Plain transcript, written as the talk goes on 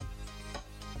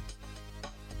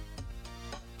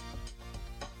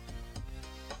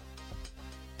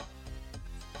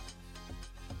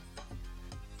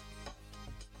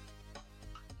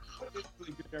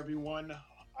everyone.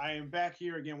 I am back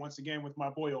here again, once again, with my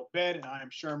boy Obed, and I am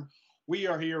Sherm. We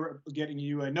are here getting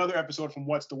you another episode from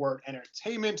What's the Word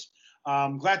Entertainment.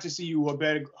 Glad to see you,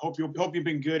 Obed. Hope you've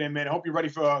been good, and man, I hope you're ready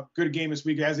for a good game this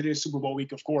week, as it is Super Bowl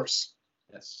week, of course.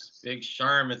 Yes, Big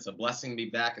Sherm, it's a blessing to be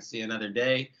back and see another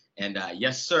day. And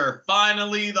yes, sir,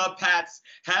 finally the Pats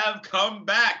have come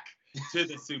back to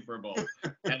the Super Bowl.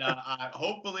 And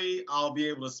hopefully I'll be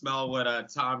able to smell what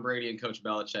Tom Brady and Coach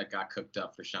Belichick got cooked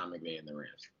up for Sean McVay and the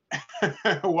Rams.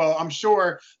 Well, I'm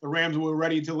sure the Rams were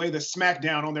ready to lay the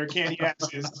smackdown on their candy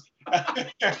asses.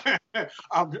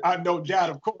 No doubt,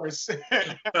 of course. You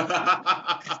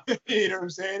know what I'm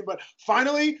saying? But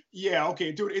finally, yeah,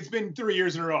 okay, dude, it's been 3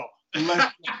 years in a row.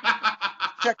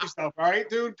 Check yourself, all right,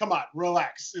 dude? Come on,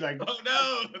 relax. Oh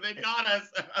no, they got us.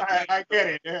 I get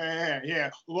it.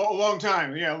 Yeah. Long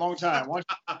time. Yeah, long time.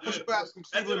 That's an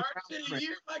arc in a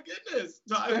year. My goodness,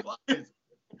 time flies.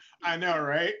 I know,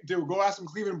 right? Dude, go ask some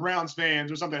Cleveland Browns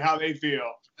fans or something how they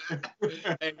feel.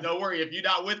 Hey, don't worry. If you're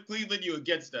not with Cleveland, you're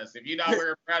against us. If you're not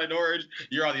wearing brown and orange,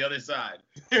 you're on the other side.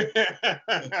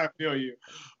 I feel you.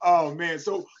 Oh, man.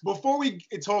 So before we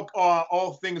talk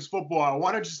all things football, I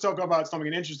want to just talk about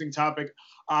an interesting topic.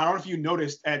 I don't know if you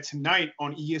noticed tonight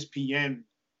on ESPN,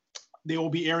 they will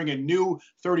be airing a new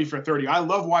 30 for 30. I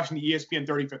love watching the ESPN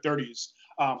 30 for 30s.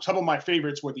 Some of my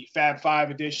favorites were the Fab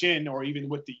Five edition or even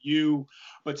with the U.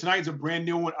 But tonight's a brand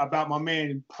new one about my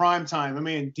man Primetime, my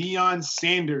man Deion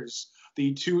Sanders.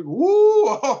 The two,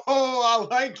 I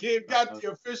like it. Got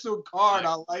the official card.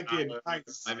 I like it.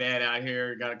 Nice. My man out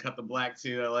here got to cut the black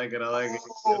too. I like it.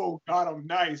 Oh, God, I'm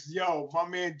nice. Yo, my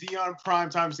man Deion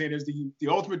Primetime Sanders, the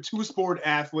ultimate two-sport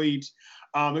athlete.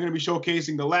 They're going to be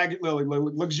showcasing the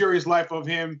luxurious life of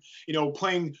him,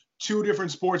 playing two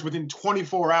different sports within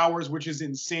 24 hours, which is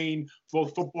insane,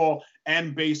 both football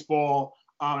and baseball.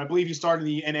 I believe he started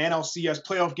an NLCS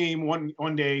playoff game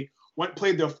one day,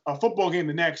 played a football game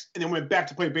the next, and then went back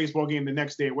to play a baseball game the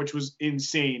next day, which was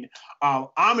insane. I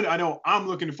know I'm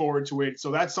looking forward to it. So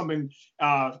that's something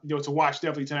to watch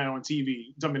definitely tonight on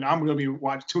TV. Something I'm going to be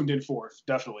tuned in for,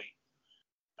 definitely.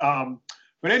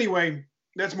 But anyway,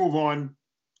 let's move on.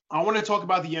 I want to talk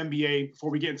about the NBA before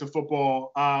we get into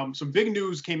football. Some big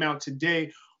news came out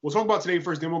today. We'll talk about today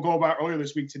first, then we'll go about earlier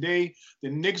this week. Today,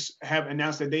 the Knicks have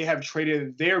announced that they have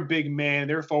traded their big man,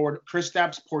 their forward,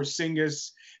 Kristaps Porzingis,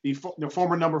 the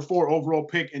former number 4 overall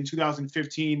pick in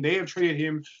 2015. They have traded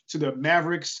him to the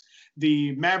Mavericks.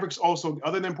 The Mavericks also,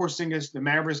 other than Porzingis, the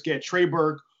Mavericks get Trey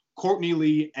Burke, Courtney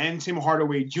Lee, and Tim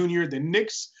Hardaway Jr. The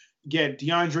Knicks get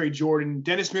DeAndre Jordan,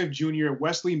 Dennis Smith Jr.,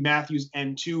 Wesley Matthews,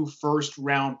 and 2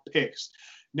 first-round picks.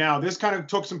 Now, this kind of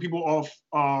took some people off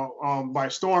by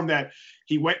storm that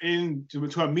he went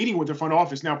into a meeting with the front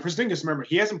office. Now, Porzingis, remember,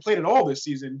 he hasn't played at all this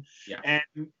season, and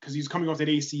because he's coming off that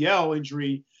ACL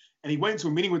injury, and he went into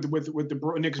a meeting with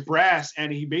the Knicks brass,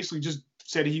 and he basically just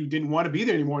said he didn't want to be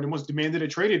there anymore and was demanded a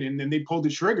trade, and then they pulled the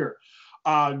trigger.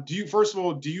 First of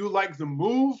all, do you like the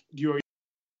move?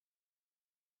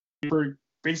 For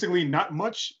basically not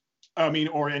much?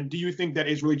 And do you think that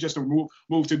is really just a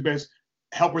move to best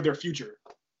help with their future?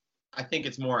 I think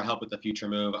it's more a help with the future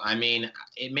move. I mean,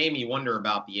 it made me wonder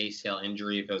about the ACL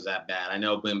injury, if it was that bad. I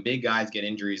know when big guys get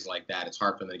injuries like that, it's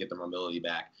hard for them to get their mobility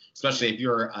back, especially if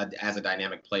you're as a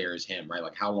dynamic player as him, right?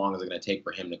 Like, how long is it going to take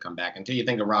for him to come back? Until you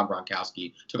think of Rob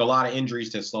Gronkowski, took a lot of injuries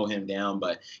to slow him down,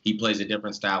 but he plays a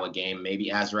different style of game,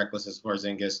 maybe as reckless as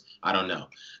Porzingis. I don't know.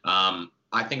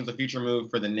 I think it's a future move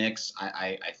for the Knicks.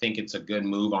 I think it's a good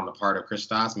move on the part of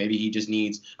Kristaps. Maybe he just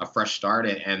needs a fresh start,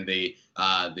 and the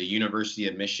University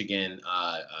of Michigan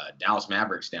Dallas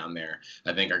Mavericks down there,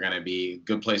 I think, are going to be a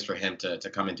good place for him to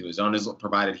come into his own,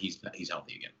 provided he's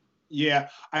healthy again. Yeah,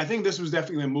 I think this was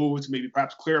definitely a move to maybe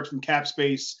perhaps clear up some cap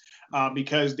space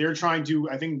because they're trying to,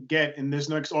 I think, get in this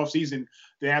next offseason,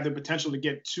 they have the potential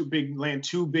to land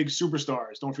two big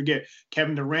superstars. Don't forget,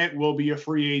 Kevin Durant will be a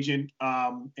free agent,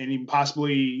 and even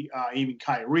possibly even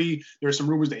Kyrie. There's some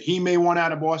rumors that he may want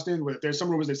out of Boston, but there's some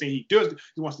rumors that say he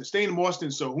wants to stay in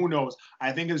Boston. So who knows?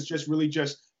 I think it's just really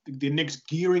just the Knicks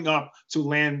gearing up to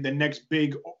land the next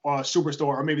big superstar,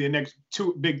 or maybe the next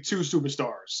two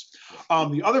superstars.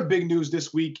 The other big news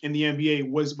this week in the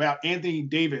NBA was about Anthony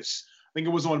Davis. I think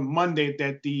it was on Monday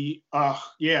that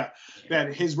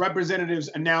that his representatives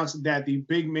announced that the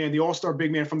big man, the all-star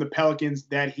big man from the Pelicans,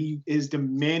 that he is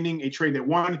demanding a trade. That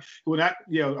one, he will not,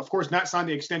 of course, not sign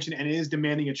the extension and is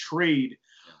demanding a trade.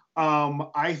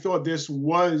 I thought this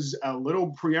was a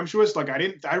little preemptuous. Like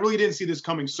I really didn't see this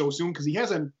coming so soon because he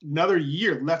has another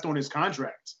year left on his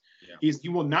contract. Yeah. He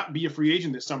will not be a free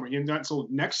agent this summer. He's not until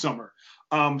next summer.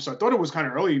 So I thought it was kind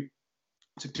of early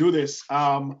to do this.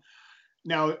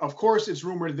 Now, of course, it's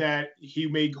rumored that he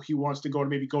wants to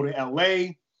maybe go to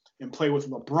LA and play with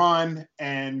LeBron,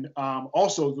 and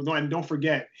also, and don't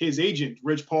forget, his agent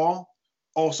Rich Paul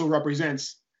also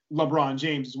represents LeBron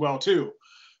James as well too.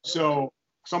 So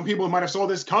some people might have saw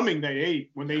this coming that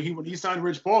when he signed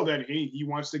Rich Paul, that he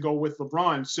wants to go with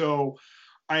LeBron. So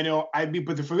I know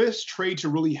but for this trade to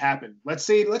really happen, let's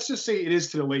just say it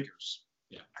is to the Lakers.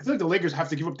 Yeah, I feel like the Lakers have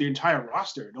to give up the entire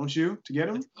roster, don't you, to get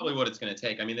him? That's probably what it's going to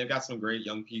take. I mean, they've got some great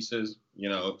young pieces. You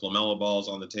know, LaMelo Ball's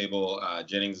on the table.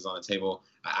 Jennings is on the table.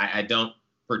 I don't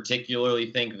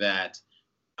particularly think that,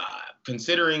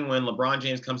 considering when LeBron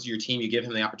James comes to your team, you give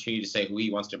him the opportunity to say who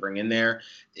he wants to bring in there.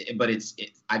 But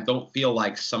I don't feel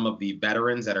like some of the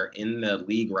veterans that are in the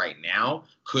league right now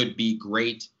could be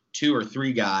great 2 or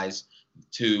 3 guys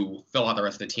to fill out the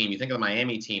rest of the team. You think of the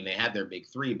Miami team, they had their big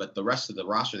 3, but the rest of the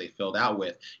roster they filled out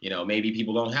with, maybe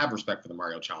people don't have respect for the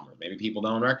Mario Chalmers. Maybe people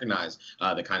don't recognize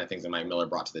the kind of things that Mike Miller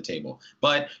brought to the table.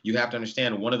 But you have to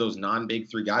understand, one of those non-big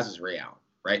 3 guys is Ray Allen.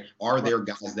 Right? Are there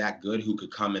guys that good who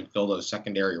could come and fill those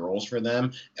secondary roles for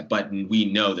them? But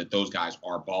we know that those guys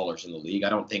are ballers in the league. I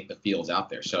don't think the field's out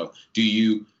there. So do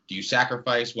you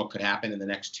sacrifice what could happen in the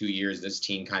next 2 years? This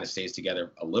team kind of stays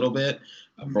together a little bit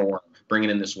for bringing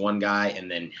in this one guy,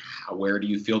 and then where do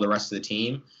you feel the rest of the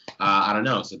team? I don't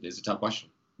know. It's a tough question.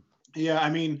 Yeah, I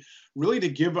mean, really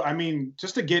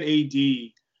just to get AD,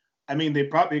 I mean, they're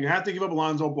going to have to give up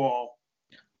Alonzo Ball.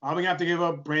 Probably have to give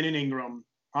up Brandon Ingram.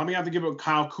 Probably have to give up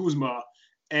Kyle Kuzma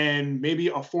and maybe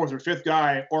a 4th or 5th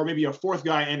guy, or maybe a 4th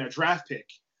guy and a draft pick.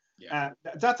 Yeah.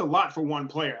 That's a lot for one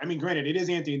player. I mean, granted, it is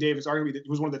Anthony Davis, arguably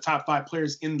who's one of the top 5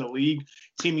 players in the league.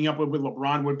 Teaming up with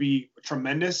LeBron would be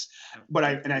tremendous. But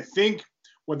I think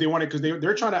what they wanted, because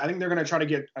they're trying to, I think they're going to try to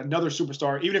get another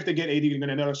superstar. Even if they get AD, they're going to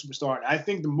get another superstar. And I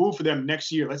think the move for them next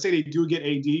year, let's say they do get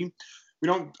AD,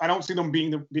 I don't see them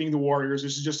beating the Warriors.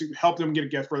 This is just to help them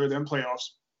get further than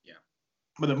playoffs.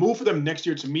 But the move for them next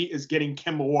year, to me, is getting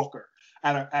Kemba Walker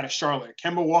out of Charlotte.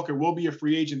 Kemba Walker will be a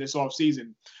free agent this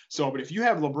offseason. So, but if you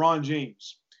have LeBron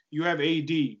James, you have AD,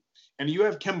 and you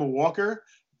have Kemba Walker,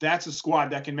 that's a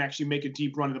squad that can actually make a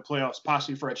deep run in the playoffs,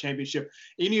 possibly for a championship.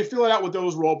 And you fill it out with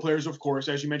those role players, of course.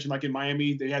 As you mentioned, like in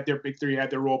Miami, they had their big 3, had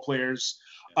their role players.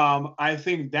 I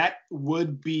think that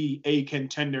would be a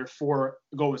contender for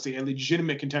Golden State, a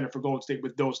legitimate contender for Golden State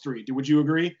with those 3. Would you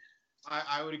agree?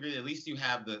 I would agree. At least you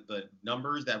have the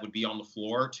numbers that would be on the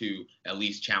floor to at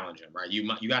least challenge him, right? You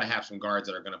got to have some guards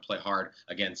that are going to play hard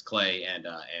against Klay and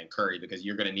Curry, because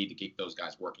you're going to need to keep those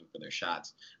guys working for their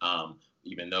shots.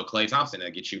 Even though Klay Thompson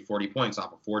that gets you 40 points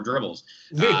off of 4 dribbles,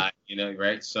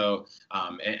 right? So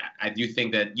I do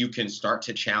think that you can start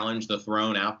to challenge the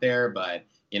throne out there, but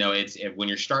when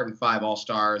you're starting 5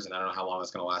 All-Stars, and I don't know how long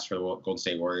that's going to last for the Golden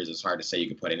State Warriors, it's hard to say you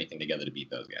can put anything together to beat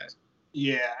those guys.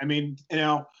 Yeah, I mean,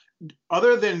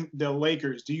 other than the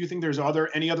Lakers, do you think there's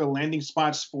any other landing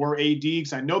spots for AD?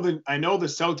 Because I know the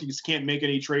Celtics can't make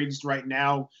any trades right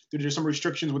now. There's some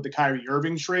restrictions with the Kyrie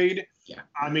Irving trade. Yeah.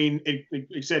 I mean,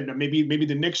 it said maybe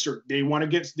the Knicks they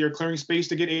want to they're clearing space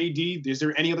to get AD. Is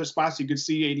there any other spots you could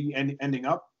see AD ending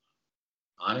up?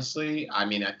 Honestly, I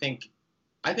mean, I think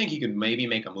he could maybe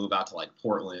make a move out to like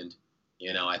Portland.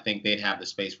 I think they'd have the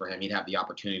space for him. He'd have the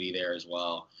opportunity there as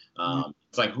well.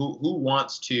 It's like who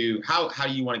wants to? How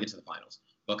do you want to get to the finals?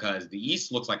 Because the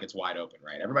East looks like it's wide open,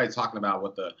 right? Everybody's talking about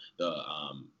what the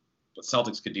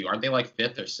Celtics could do. Aren't they like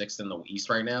 5th or 6th in the East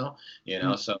right now?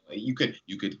 So you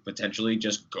could potentially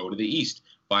just go to the East,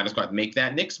 find a squad, make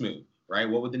that Knicks move. Right?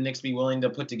 What would the Knicks be willing to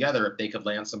put together if they could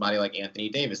land somebody like Anthony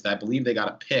Davis? I believe they got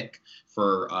a pick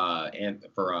for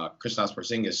Kristaps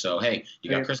Porzingis. So hey, you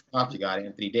got Kristaps, you got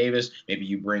Anthony Davis. Maybe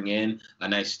you bring in a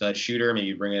nice stud shooter. Maybe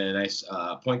you bring in a nice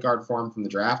point guard for him from the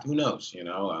draft. Who knows?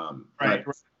 Right.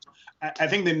 I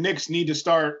think the Knicks need to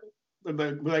start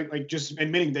like just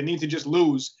admitting they need to just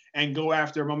lose and go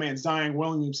after my man Zion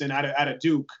Williamson out of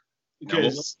Duke.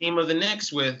 Because the team of the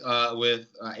Knicks with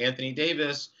Anthony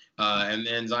Davis. And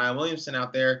then Zion Williamson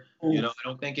out there, I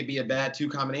don't think it'd be a bad 2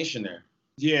 combination there.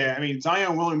 Yeah, I mean,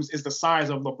 Zion Williams is the size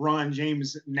of LeBron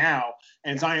James now,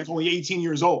 and Zion's only 18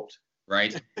 years old.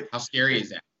 Right? How scary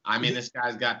is that? I mean, this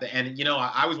guy's got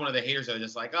I was one of the haters that were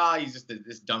just like, he's just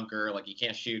this dunker, like he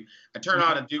can't shoot. I turn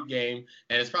on a Duke game,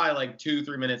 and it's probably like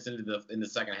 2-3 minutes into the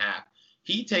second half.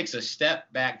 He takes a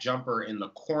step back jumper in the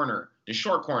corner, the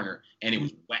short corner, and it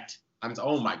was wet.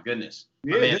 Oh my goodness.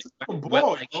 Yeah, this is a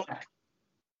ball.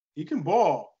 He can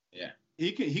ball. Yeah.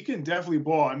 He can definitely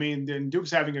ball. I mean, then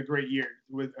Duke's having a great year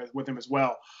with him as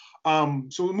well.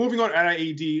 So moving on out of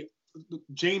AD,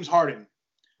 James Harden.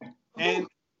 And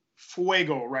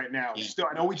fuego right now. Yeah. Still,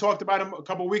 I know we talked about him a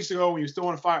couple weeks ago when he was still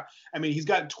on fire. I mean, he's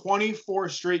got 24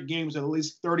 straight games at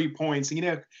least 30 points. He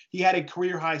had a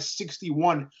career high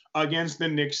 61 against the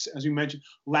Knicks, as you mentioned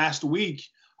last week.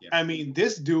 Yeah. I mean,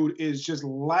 this dude is just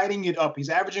lighting it up. He's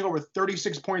averaging over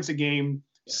 36 points a game,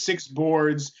 6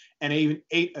 boards, and even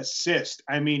 8 assists.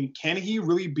 I mean, can he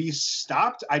really be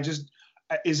stopped?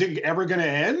 Is it ever going to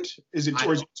end? Is it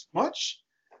too much?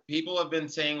 People have been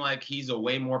saying like he's a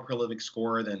way more prolific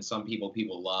scorer than some people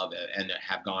love and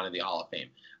have gone to the Hall of Fame.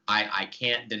 I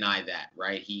can't deny that,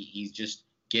 right? He's just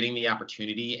getting the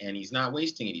opportunity and he's not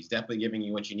wasting it. He's definitely giving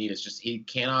you what you need. It's just he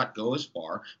cannot go as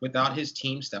far without his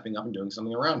team stepping up and doing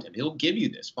something around him. He'll give you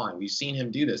this, fine. We've seen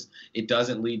him do this. It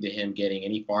doesn't lead to him getting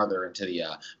any farther into the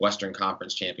Western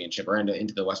Conference Championship or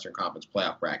into the Western Conference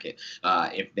playoff bracket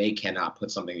if they cannot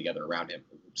put something together around him.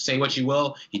 Say what you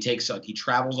will, he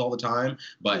travels all the time,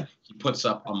 but he puts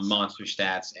up a monster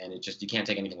stats, and you can't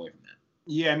take anything away from that.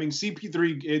 Yeah, I mean,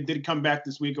 CP3 did come back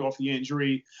this week off the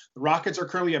injury. The Rockets are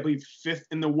currently, I believe, 5th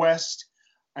in the West.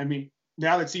 I mean,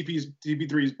 now that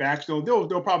CP3 is back, so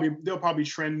they'll probably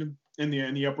trend in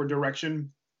the upward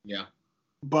direction. Yeah.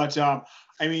 But I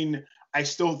mean, I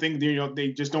still think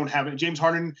they just don't have it. James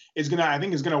Harden is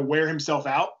gonna wear himself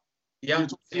out. Yeah.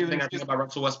 Same thing I think about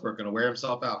Russell Westbrook, gonna wear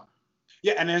himself out.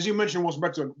 Yeah, and as you mentioned,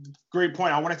 Westbrook's a great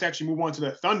point. I wanted to actually move on to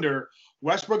the Thunder.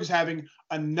 Westbrook is having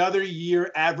another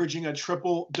year averaging a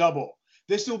triple-double.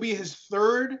 This will be his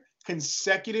 3rd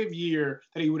consecutive year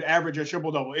that he would average a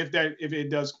triple-double if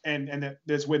it does and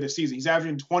that's with the season. He's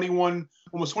averaging 21,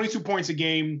 almost 22 points a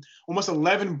game, almost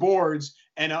 11 boards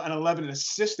and 11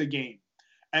 assists a game.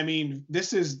 I mean,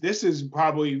 this is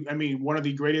probably, I mean, one of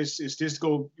the greatest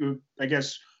statistical, I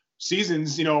guess,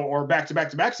 seasons, or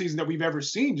back-to-back seasons that we've ever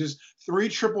seen. Just 3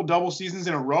 triple-double seasons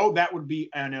in a row. That would be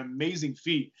an amazing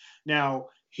feat. Now,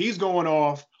 he's going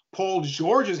off. Paul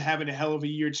George is having a hell of a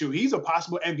year, too. He's a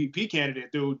possible MVP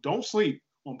candidate, dude. Don't sleep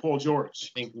on Paul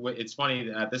George. I think it's funny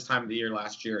that at this time of the year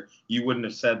last year, you wouldn't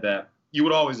have said that. You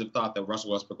would always have thought that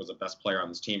Russell Westbrook was the best player on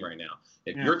this team right now.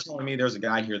 If you're telling me there's a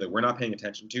guy here that we're not paying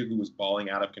attention to who was balling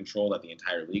out of control that the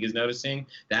entire league is noticing,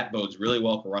 that bodes really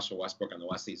well for Russell Westbrook and the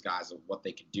rest of these guys of what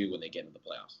they can do when they get into the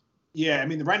playoffs. Yeah, I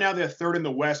mean, right now they're 3rd in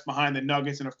the West behind the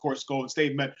Nuggets and, of course, Golden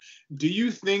State. But do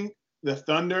you think the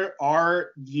Thunder are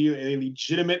a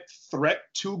legitimate threat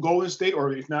to Golden State,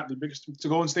 or if not the biggest to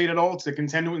Golden State at all, to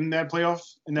contend in that playoff,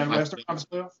 in that Western Conference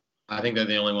playoff? I think they're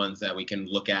the only ones that we can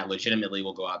look at legitimately.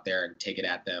 Will go out there and take it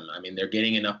at them. I mean, they're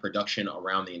getting enough production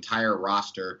around the entire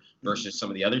roster versus some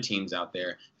of the other teams out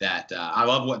there that I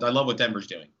love what Denver's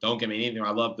doing. Don't get me anything.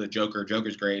 I love the Joker.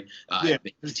 Joker's great.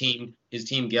 His team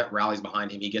rallies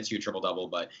behind him. He gets you a triple-double,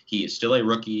 but he is still a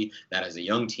rookie. That is a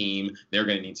young team. They're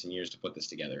going to need some years to put this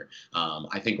together.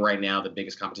 I think right now the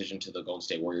biggest competition to the Golden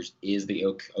State Warriors is the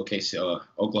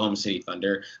Oklahoma City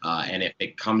Thunder. And if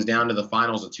it comes down to the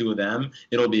finals of 2 of them,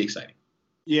 it'll be exciting.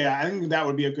 Yeah, I think that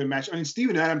would be a good match. I mean,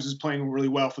 Steven Adams is playing really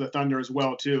well for the Thunder as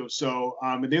well, too. So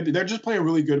they're just playing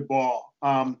really good ball.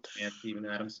 And Steven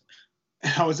Adams.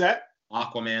 How was that?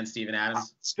 Aquaman, Steven Adams.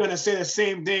 I was going to say the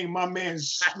same thing. My man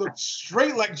looks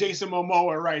straight like Jason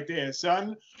Momoa right there,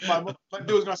 son. My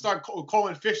dude's going to start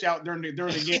calling fish out during the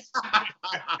game.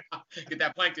 Get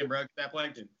that plankton, bro. Get that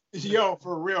plankton. Yo,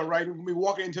 for real, right? We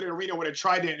walking into the arena with a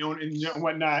trident on and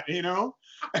whatnot,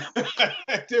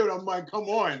 Dude, I'm like, come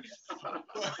on.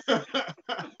 But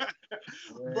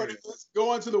let's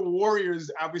go on to the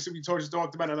Warriors. Obviously, we just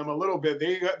talked about them a little bit.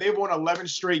 They've won 11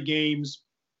 straight games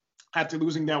after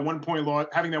losing that 1-point loss,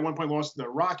 having that 1-point loss to the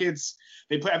Rockets.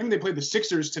 I think they played the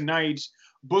Sixers tonight.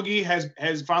 Boogie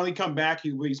has finally come back.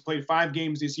 He's played 5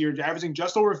 games this year, averaging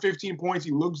just over 15 points.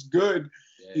 He looks good.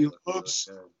 Yeah, he looks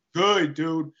good,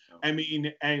 dude. I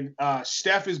mean, and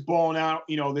Steph is balling out.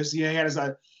 This year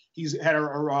he's had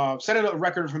set a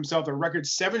record for himself. A record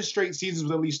 7 straight seasons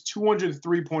with at least 200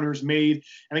 3-pointers made.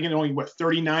 And again, only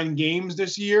 39 games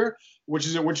this year, which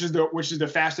is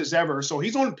the fastest ever. So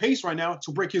he's on pace right now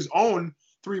to break his own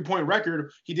 3-point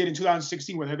record he did in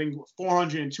 2016 with, I think,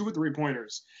 402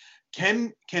 3-pointers.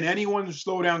 Can anyone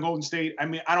slow down Golden State? I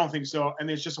mean, I don't think so. And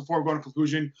it's just a foregone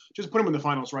conclusion. Just put them in the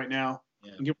finals right now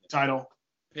and give them the title.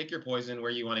 Pick your poison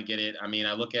where you want to get it. I mean,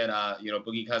 I look at,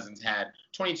 Boogie Cousins had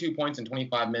 22 points in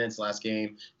 25 minutes last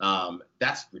game.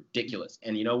 That's ridiculous.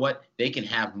 And you know what? They can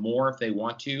have more if they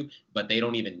want to, but they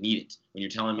don't even need it. When you're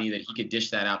telling me that he could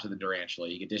dish that out to the Durantula,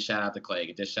 he could dish that out to Clay, he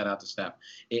could dish that out to Steph.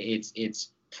 It's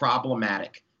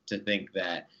problematic to think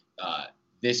that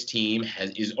this team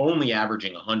is only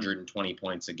averaging 120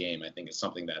 points a game. I think is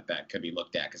something that could be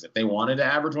looked at, because if they wanted to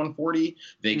average 140,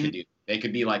 they could do. They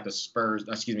could be like the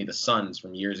Suns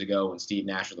from years ago when Steve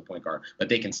Nash was the point guard, but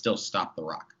they can still stop the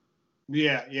Rock.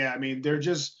 Yeah. I mean, they're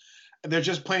just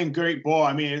playing great ball.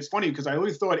 I mean, it's funny because I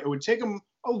really thought it would take them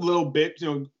a little bit,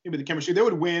 maybe the chemistry they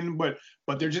would win, but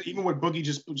they're just, even with Boogie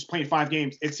just playing 5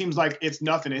 games, it seems like it's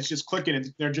nothing. It's just clicking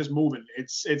and they're just moving.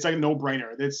 It's like a no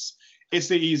brainer. It's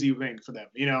the easy thing for them,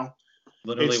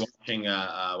 Literally watching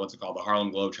what's it called, the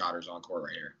Harlem Globetrotters on court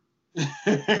right here.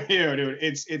 Yeah, dude,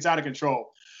 it's out of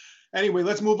control. Anyway,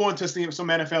 let's move on to some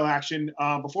NFL action.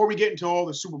 Before we get into all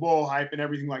the Super Bowl hype and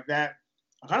everything like that,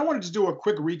 I kind of wanted to do a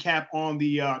quick recap on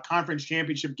the conference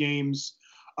championship games.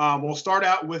 We'll start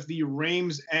out with the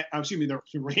Rams and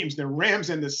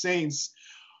the Saints.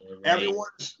 Everyone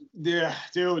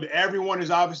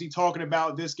is obviously talking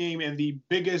about this game and the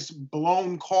biggest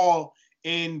blown call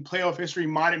in playoff history,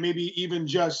 maybe even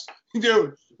just,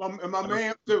 dude, my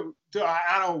man, dude,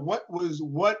 I don't know what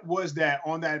was that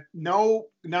on that? No,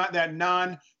 not that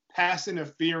non-pass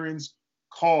interference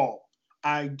call.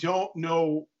 I don't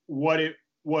know what it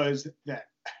was that.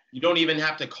 You don't even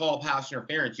have to call pass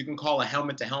interference. You can call a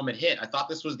helmet-to-helmet hit. I thought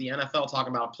this was the NFL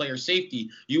talking about player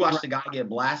safety. You watched the guy get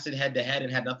blasted head-to-head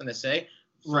and had nothing to say.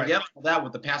 Forget all that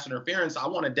with the pass interference. I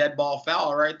want a dead ball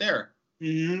foul right there.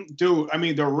 Mm-hmm. Dude, I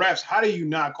mean, the refs, how do you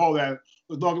not call that?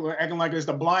 Acting like it's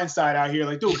the blind side out here.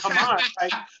 Like, dude, come on.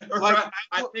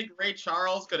 I think Ray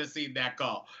Charles could have seen that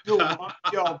call. Dude, I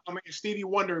mean, Stevie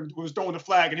Wonder was throwing the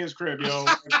flag in his crib, yo.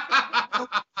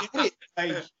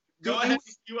 Go ahead and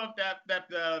cue up that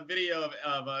video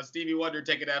of Stevie Wonder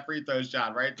taking that free throw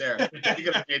shot right there. He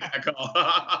could have made that call.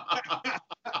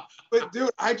 But, dude,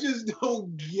 I just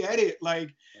don't get it.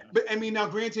 But I mean, now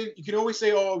granted, you can always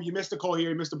say, "Oh, you missed a call here,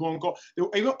 you missed a blown call."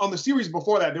 On the series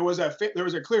before that, there was a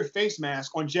clear face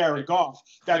mask on Jared Goff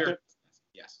that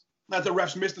the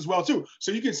refs missed as well too.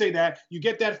 So you can say that you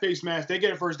get that face mask, they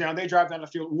get a first down, they drive down the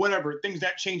field, whatever things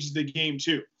that changes the game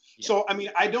too. Yeah. So I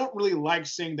mean, I don't really like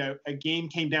saying that a game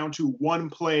came down to one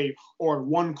play or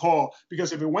one call,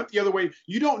 because if it went the other way,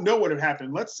 you don't know what would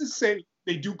happen. Let's just say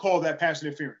they do call that pass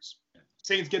interference.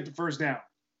 Saints get the first down.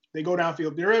 They go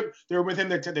downfield. They're within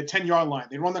the 10-yard line.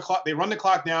 They run the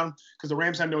clock down because the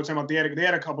Rams had no timeout. They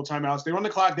had a couple timeouts. They run the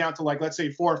clock down to let's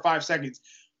say 4 or 5 seconds.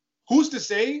 Who's to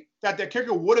say that the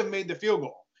kicker would have made the field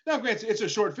goal? Now, granted, it's a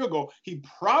short field goal. He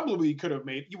probably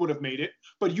would have made it,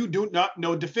 but you do not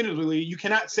know definitively. You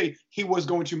cannot say he was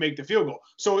going to make the field goal.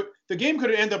 So the game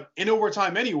could end up in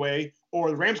overtime anyway, or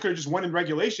the Rams could have just won in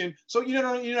regulation. So you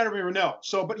never even know.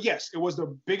 So, but yes, it was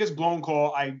the biggest blown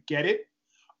call. I get it.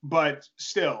 But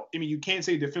still, I mean, you can't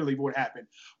say definitively what happened.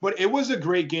 But it was a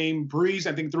great game. Breeze,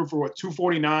 I think, threw for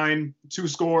 249, 2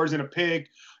 scores and a pick.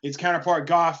 His counterpart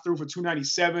Goff threw for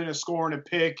 297, a score and a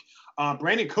pick.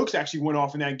 Brandon Cooks actually went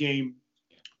off in that game.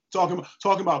 Talking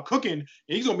about cooking,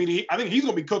 I think he's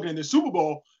gonna be cooking in the Super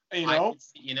Bowl.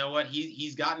 You know what?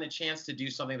 He's gotten a chance to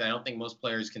do something that I don't think most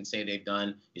players can say they've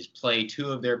done, is play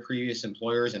 2 of their previous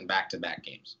employers in back-to-back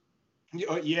games.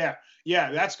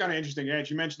 Yeah, that's kind of interesting. As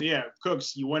you mentioned,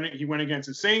 Cooks, he went against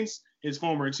the Saints, his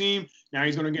former team. Now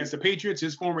he's going against the Patriots,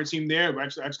 his former team there.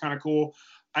 That's kind of cool.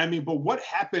 I mean, but what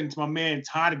happened to my man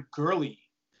Todd Gurley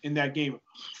in that game?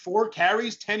 4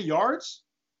 carries, 10 yards?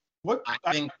 What? I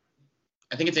think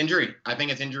it's injury. I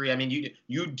mean,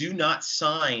 you do not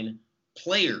sign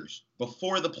players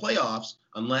before the playoffs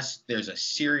unless there's a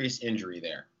serious injury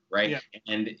there, right? Yeah.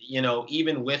 And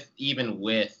even with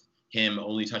him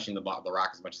only touching the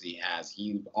rock as much as he has,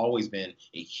 he's always been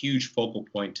a huge focal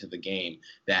point to the game,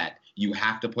 that you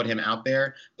have to put him out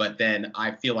there. But then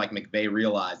I feel like McVay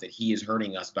realized that he is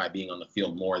hurting us by being on the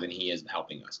field more than he is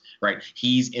helping us, right?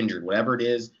 He's injured, whatever it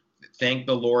is. Thank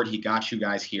the Lord he got you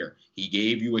guys here. He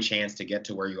gave you a chance to get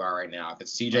to where you are right now. If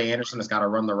it's C.J. Anderson that's got to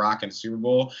run the rock in the Super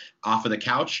Bowl off of the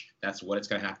couch, that's what it's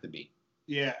going to have to be.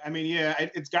 Yeah, I mean,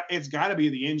 it's got to be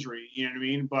the injury, you know what I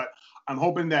mean? But I'm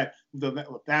hoping that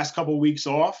the last couple of weeks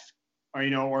off, or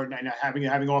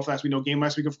having off last week, no game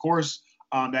last week, of course,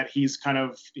 that he's kind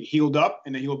of healed up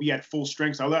and that he'll be at full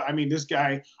strength. So this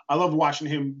guy, I love watching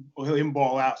him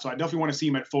ball out. So I definitely want to see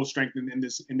him at full strength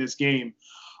in this game.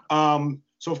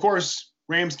 So of course,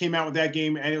 Rams came out with that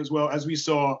game, and it was, well, as we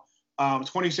saw,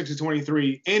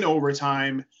 26-23 in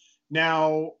overtime.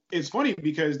 Now, it's funny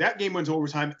because that game went to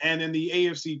overtime, and then the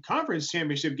AFC Conference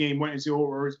Championship game went into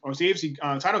or the AFC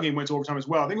title game went to overtime as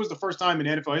well. I think it was the first time in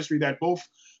NFL history that both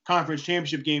conference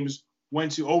championship games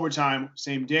went to overtime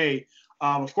same day.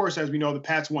 Of course, as we know, the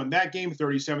Pats won that game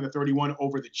 37-31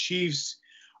 over the Chiefs.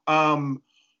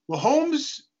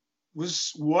 Mahomes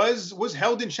was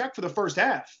held in check for the first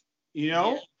half.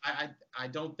 Yeah, I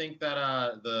don't think that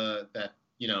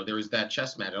there was that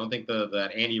chess match. I don't think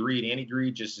that Andy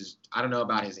Reid just is, I don't know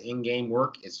about his in-game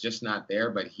work. It's just not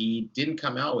there, but he didn't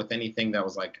come out with anything that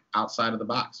was outside of the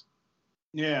box.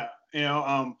 Yeah.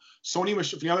 Sony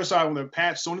Michel, from the other side, on the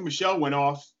Pats, Sony Michel went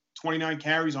off 29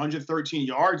 carries, 113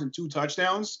 yards, and 2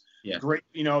 touchdowns. Yeah. Great.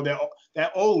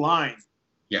 That O-line.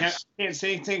 Yes. Can't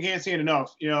say it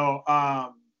enough.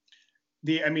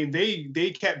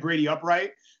 They kept Brady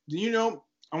upright.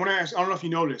 I want to ask, I don't know if you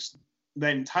noticed,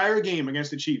 that entire game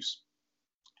against the Chiefs,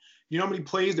 you know how many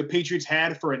plays the Patriots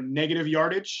had for a negative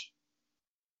yardage?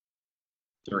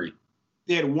 3.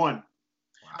 They had 1. Wow.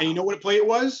 And you know what play it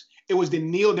was? It was the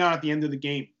kneel down at the end of the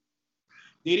game.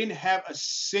 They didn't have a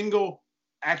single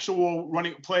actual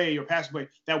running play or pass play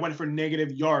that went for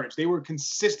negative yardage. They were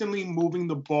consistently moving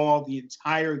the ball the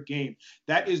entire game.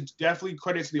 That is definitely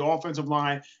credit to the offensive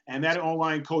line and that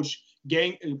O-line coach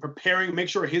preparing, make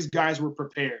sure his guys were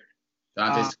prepared.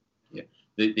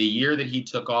 The year that he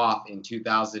took off in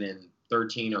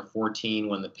 2013 or 14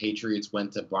 when the Patriots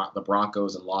went to the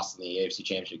Broncos and lost in the AFC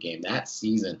Championship game, that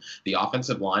season, the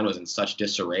offensive line was in such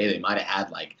disarray. They might have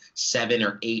had like 7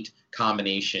 or 8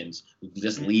 combinations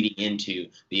just leading into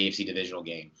the AFC divisional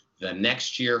game. The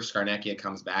next year, Scarnecchia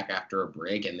comes back after a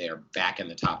break, and they are back in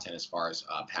the top 10 as far as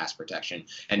pass protection.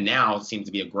 And now it seems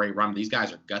to be a great run. These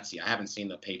guys are gutsy. I haven't seen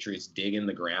the Patriots dig in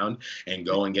the ground and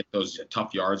go and get those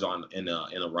tough yards in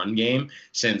a run game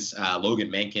since Logan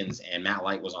Mankins and Matt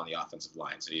Light was on the offensive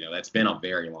line. So, that's been a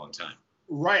very long time.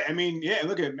 Right. I mean, yeah,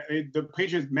 look at the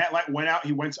Patriots. Matt Light went out.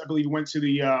 I believe he went to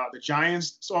the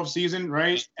Giants offseason,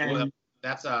 right? And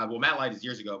that's Matt Light is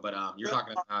years ago, but you're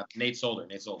talking about Nate Solder.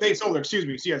 Nate Solder, excuse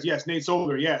me. Yes, Nate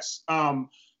Solder. Yes.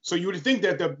 So you would think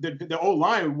that the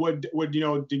O-line would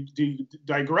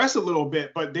digress a little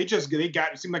bit, but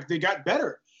it seemed like they got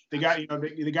better. They got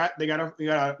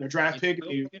a draft pick.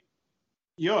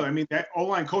 That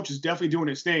O-line coach is definitely doing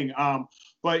his thing.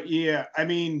 But yeah, I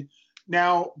mean,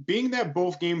 now being that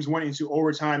both games went into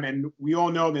overtime, and we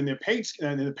all know then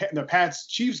the Pats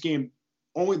Chiefs game.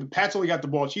 The Pats only got the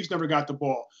ball. Chiefs never got the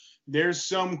ball. There's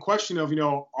some question of,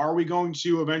 are we going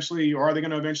to eventually, or are they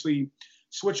going to eventually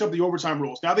switch up the overtime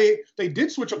rules? Now, they did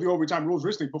switch up the overtime rules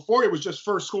recently. Before, it was just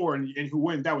first score and who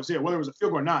wins. That was it, whether it was a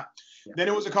field goal or not. Yeah. Then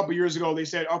it was a couple years ago. They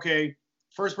said, okay,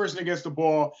 first person that gets the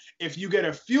ball, if you get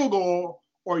a field goal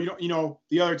or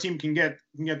the other team can get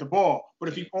the ball. But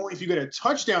if you get a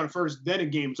touchdown first, then a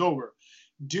game's over.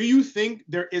 Do you think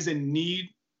there is a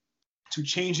need to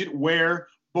change it where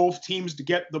both teams to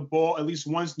get the ball at least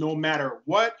once, no matter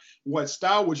what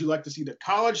style? Would you like to see the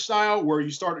college style where you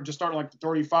start like the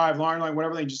 35 line,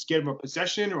 whatever, and just give them a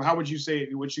possession? Or how would you say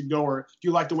it would you go? Or do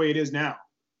you like the way it is now?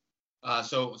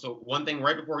 So one thing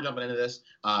right before we're jumping into this,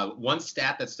 one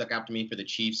stat that stuck out to me for the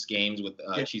Chiefs games with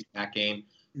Chiefs Pack game,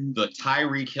 the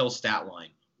Tyreek Hill stat line,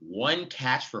 1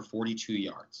 catch for 42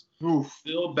 yards. Oof.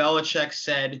 Bill Belichick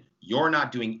said, you're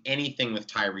not doing anything with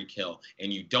Tyreek Hill,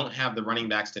 and you don't have the running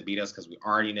backs to beat us because we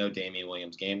already know Damian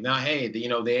Williams' game. Now, hey,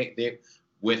 they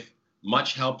with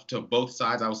much help to both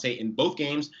sides, I will say in both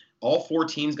games, all 4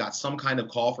 teams got some kind of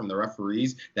call from the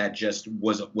referees that just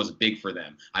was big for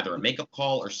them. Either a makeup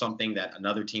call or something that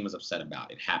another team was upset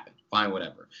about. It happened. Fine,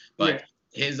 whatever. But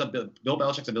Bill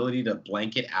Belichick's ability to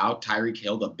blanket out Tyreek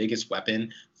Hill, the biggest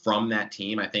weapon from that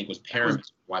team, I think was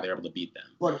paramount why they're able to beat them.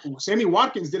 But Sammy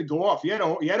Watkins did go off. He had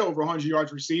over 100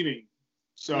 yards receiving.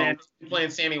 So man, playing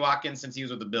Sammy Watkins since he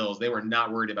was with the Bills, they were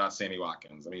not worried about Sammy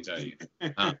Watkins. Let me tell you.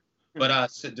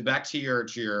 But so back to your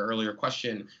earlier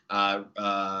question.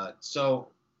 So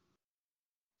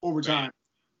overtime.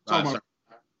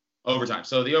 Overtime.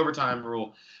 So the overtime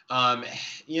rule,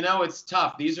 it's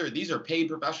tough. These are paid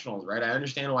professionals, right? I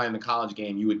understand why in the college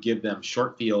game you would give them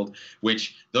short field,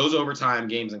 which those overtime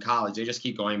games in college, they just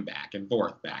keep going back and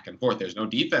forth, back and forth. There's no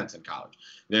defense in college.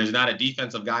 There's not a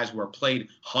defense of guys who are paid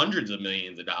hundreds of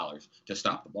millions of dollars to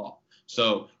stop the ball.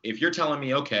 So if you're telling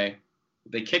me, okay,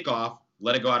 they kick off,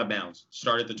 let it go out of bounds,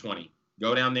 start at the 20.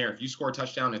 Go down there. If you score a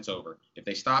touchdown, it's over. If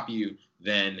they stop you,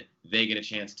 then they get a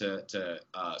chance to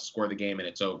score the game and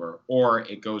it's over. Or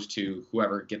it goes to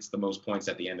whoever gets the most points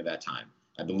at the end of that time.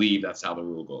 I believe that's how the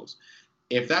rule goes.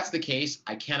 If that's the case,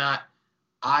 I cannot,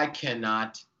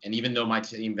 and even though my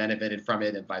team benefited from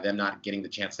it and by them not getting the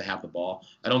chance to have the ball,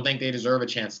 I don't think they deserve a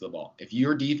chance to the ball. If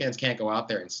your defense can't go out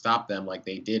there and stop them like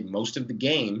they did most of the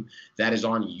game, that is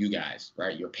on you guys,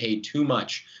 right? You're paid too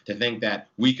much to think that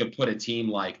we could put a team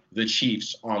like the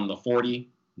Chiefs on the 40.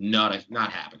 Not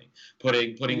happening.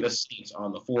 Putting the Saints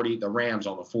on the 40, the Rams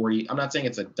on the 40. I'm not saying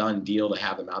it's a done deal to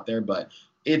have them out there, but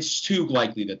it's too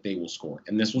likely that they will score.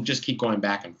 And this will just keep going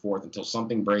back and forth until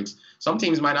something breaks. Some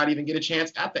teams might not even get a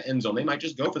chance at the end zone. They might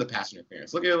just go for the pass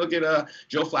interference. Look at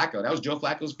Joe Flacco. That was Joe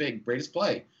Flacco's greatest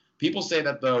play. People say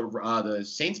that the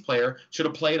Saints player should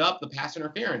have played up the pass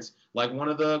interference like one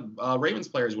of the Ravens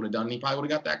players would have done, and he probably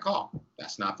would have got that call.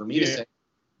 That's not for me to say.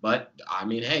 But I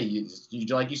mean, hey, you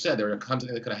like you said, there are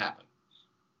something that could have happened.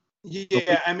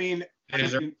 Yeah, I mean,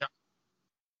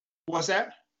 what's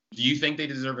that? Do you think they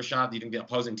deserve a shot? Do you think the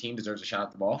opposing team deserves a shot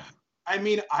at the ball? I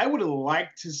mean, I would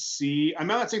like to see. I'm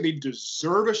not saying they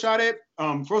deserve a shot at.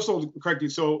 First of all, correctly.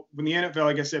 So when the NFL,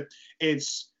 like I said,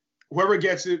 it's whoever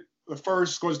gets it the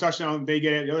first scores a touchdown, they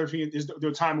get it. The other team is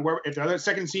the time where if the other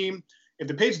second team, if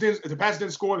the Pats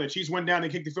didn't score, the Chiefs went down, they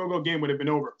kicked the field goal, game would have been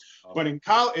over. Oh. But in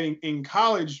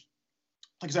college,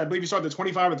 like I said, I believe you start at the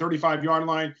 25 or 35 yard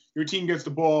line. Your team gets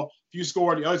the ball. If you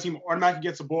score, the other team automatically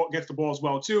gets the ball as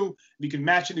well too. You can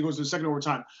match it. It goes to the second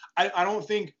overtime. I don't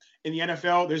think in the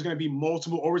NFL there's going to be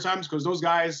multiple overtimes because those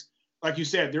guys, like you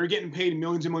said, they're getting paid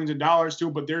millions and millions of dollars too.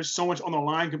 But there's so much on the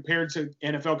line compared to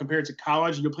NFL, compared to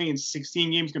college. You're playing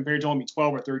 16 games compared to only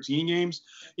 12 or 13 games,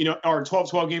 or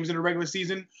 12 games in a regular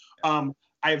season. I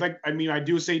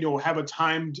do say have a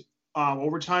timed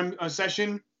overtime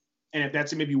session. And if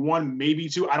that's maybe one, maybe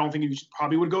two, I don't think you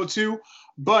probably would go two.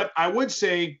 But I would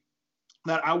say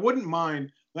that I wouldn't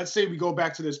mind. Let's say we go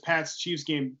back to this Pats-Chiefs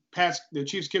game. The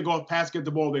Chiefs kick off, Pats get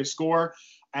the ball, they score.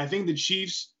 I think the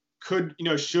Chiefs could,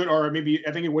 should, or maybe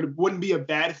I think it wouldn't be a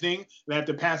bad thing that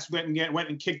the Pats went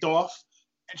and kicked off,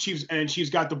 and Chiefs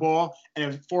got the ball.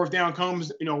 And if fourth down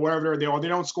comes, wherever they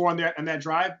don't score on that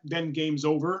drive, then game's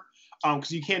over.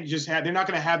 Because you can't just they're not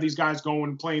going to have these guys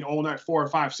going playing all night 4 or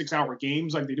 5, 6 hour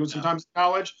games like they do sometimes in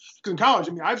college. Because in college,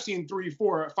 I mean, I've seen 3,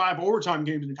 4, 5 overtime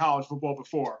games in college football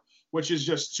before, which is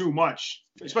just too much,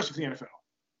 especially for the NFL.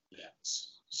 Yeah.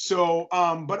 So,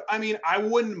 but I mean, I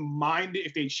wouldn't mind it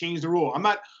if they changed the rule. I'm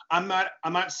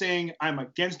not saying I'm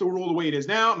against the rule the way it is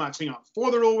now. I'm not saying I'm for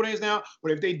the rule the way it is now.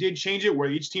 But if they did change it where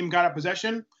each team got a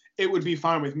possession, it would be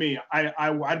fine with me.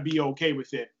 I'd be okay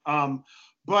with it.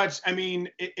 But I mean,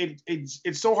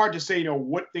 it's so hard to say,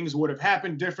 what things would have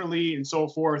happened differently and so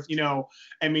forth.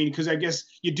 I mean, because I guess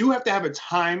you do have to have it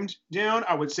timed down,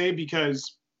 I would say,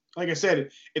 because, like I said,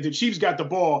 if the Chiefs got the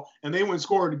ball and they wouldn't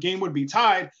score, the game would be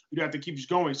tied. You'd have to keep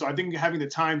going. So I think having the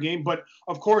time game, but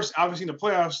of course, obviously in the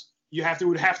playoffs,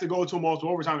 would have to go to a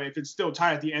multiple overtime if it's still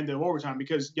tied at the end of overtime,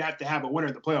 because you have to have a winner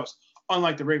in the playoffs.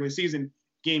 Unlike the regular season,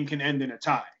 game can end in a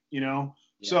tie. Yeah.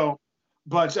 So.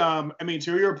 But, I mean,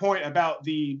 to your point about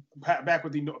back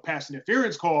with the pass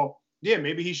interference call, yeah,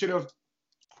 maybe he should have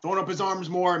thrown up his arms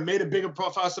more and made a bigger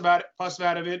fuss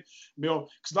out of it. Because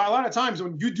a lot of times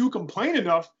when you do complain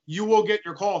enough, you will get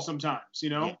your call sometimes,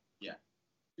 Yeah.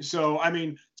 So, I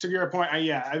mean, to your point,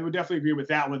 I would definitely agree with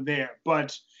that one there.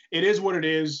 But it is what it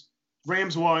is.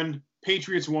 Rams won,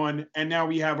 Patriots won, and now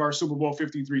we have our Super Bowl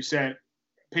 53 set,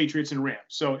 Patriots and Rams.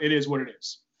 So it is what it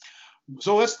is.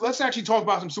 So let's actually talk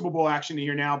about some Super Bowl action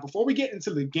here now. Before we get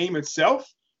into the game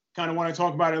itself, kind of want to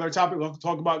talk about another topic. We'll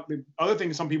talk about the other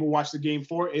thing some people watch the game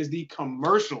for is the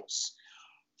commercials.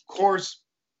 Of course,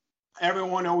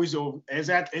 everyone always is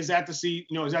at the seat,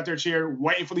 is at their chair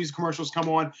waiting for these commercials to come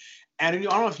on. And I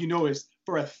don't know if you noticed,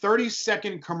 for a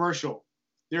 30-second commercial,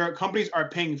 companies are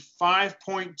paying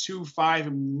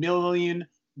 $5.25 million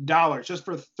just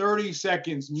for 30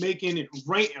 seconds, making it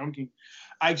rain.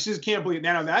 I just can't believe it.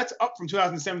 Now that's up from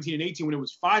 2017 and 18 when it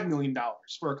was $5 million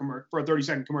for a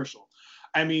 30-second commercial.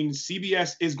 I mean,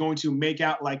 CBS is going to make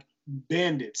out like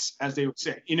bandits, as they would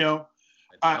say.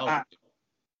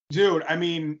 Dude, I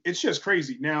mean, it's just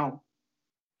crazy. Now,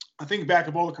 I think back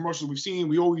of all the commercials we've seen,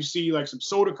 we always see like some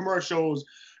soda commercials.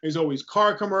 There's always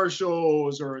car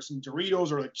commercials or some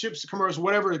Doritos or like chips commercials,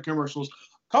 whatever the commercials.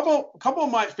 Couple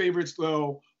of my favorites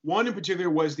though. One in particular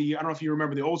was I don't know if you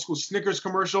remember the old school Snickers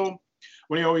commercial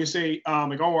when they always say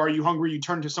like, "Oh, are you hungry?" You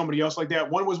turn to somebody else like that.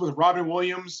 One was with Robin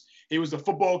Williams. He was the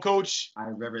football coach. I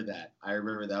remember that.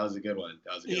 That was a good one.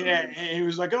 Yeah, and he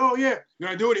was like, "Oh yeah, you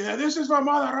gonna do it?" He said, "This is from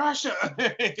Mother Russia."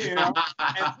 And,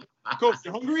 "Coach,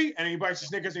 you hungry?" And he bites the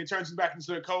Snickers and he turns him back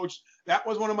into the coach. That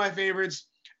was one of my favorites.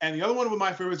 And the other one of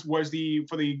my favorites was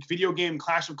for the video game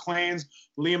Clash of Clans.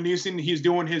 Liam Neeson, he's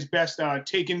doing his best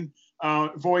Taken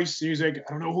voice. He's like,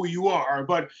 "I don't know who you are,"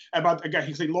 but about a guy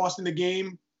he's like lost in the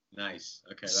game. Nice.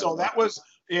 Okay. So that was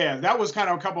kind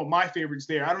of a couple of my favorites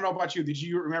there. I don't know about you. Did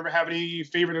you remember having any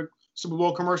favorite Super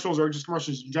Bowl commercials or just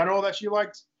commercials in general that you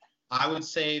liked? I would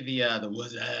say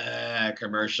the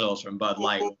commercials from Bud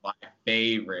Light were my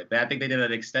favorite. I think they did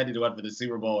an extended one for the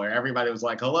Super Bowl where everybody was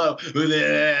like, "Hello."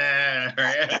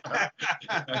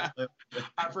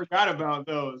 I forgot about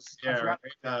those. Yeah,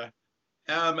 right.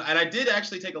 And I did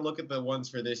actually take a look at the ones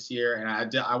for this year,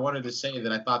 and I wanted to say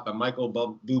that I thought the Michael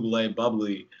Bublé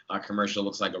Bubbly commercial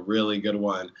looks like a really good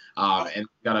one. And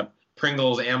got a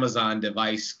Pringles Amazon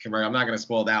device commercial. I'm not going to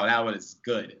spoil that one. That one is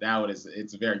good.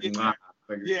 It's very good.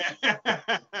 Yeah,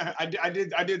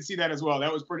 I did see that as well.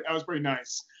 That was pretty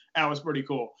nice. That was pretty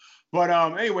cool. But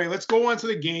anyway, let's go on to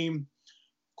the game.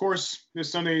 Of course,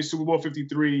 this Sunday, Super Bowl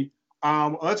 53.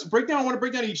 Let's break down. I want to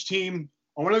break down each team.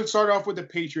 I want to start off with the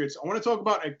Patriots. I want to talk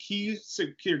about keys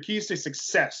to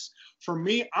success. For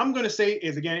me, I'm going to say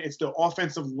it's the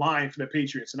offensive line for the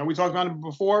Patriots. I know we talked about it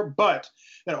before, but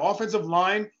that offensive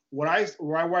line, what I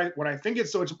think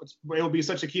it'll be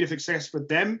such a key to success for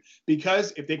them,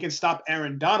 because if they can stop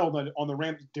Aaron Donald on the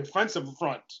Rams defensive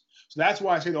front. So that's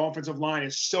why I say the offensive line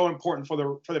is so important for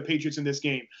the Patriots in this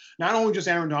game. Not only just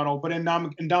Aaron Donald, but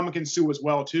Ndamukong Suh as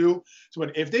well too. So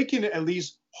if they can at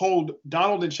least hold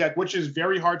Donald in check, which is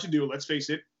very hard to do, let's face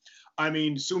it. I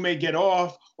mean, Suh may get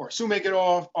off, or Donald may get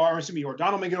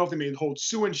off. They may hold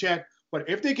Suh in check. But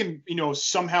if they can,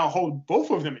 somehow hold both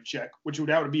of them in check,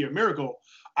 that would be a miracle.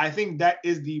 I think that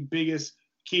is the biggest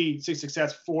key to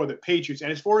success for the Patriots.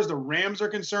 And as far as the Rams are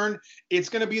concerned, it's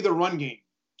going to be the run game.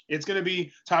 It's going to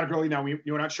be Todd Gurley. Now,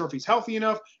 we're not sure if he's healthy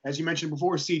enough. As you mentioned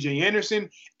before, C.J. Anderson.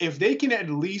 If they can at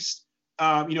least,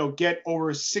 get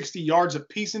over 60 yards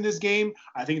apiece in this game,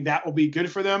 I think that will be good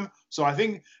for them. So I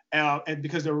think, and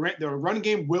because the run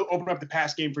game will open up the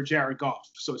pass game for Jared Goff.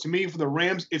 So to me, for the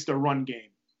Rams, it's the run game.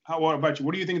 What about you?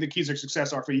 What do you think the keys of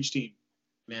success are for each team?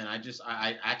 Man,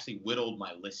 I actually whittled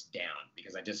my list down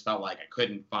because I just felt like I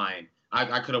couldn't find.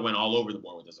 I could have went all over the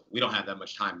board with this. We don't have that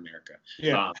much time in America.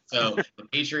 Yeah. So the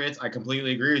Patriots, I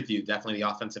completely agree with you. Definitely the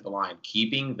offensive line,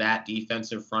 keeping that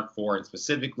defensive front four, and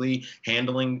specifically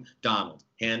handling Donald,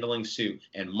 handling Suh,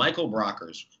 and Michael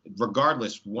Brockers.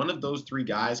 Regardless, one of those three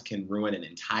guys can ruin an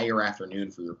entire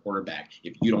afternoon for your quarterback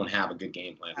if you don't have a good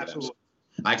game plan for them.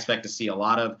 I expect to see a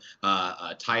lot of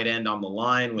tight end on the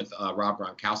line with Rob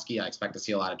Gronkowski. I expect to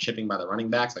see a lot of chipping by the running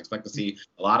backs. I expect to see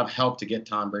a lot of help to get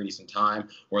Tom Brady some time,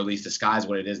 or at least disguise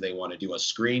what it is they want to do. A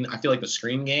screen. I feel like the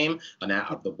screen game,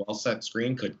 the well-set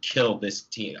screen, could kill this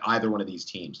team, either one of these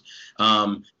teams.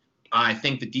 I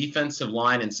think the defensive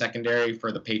line and secondary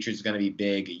for the Patriots is going to be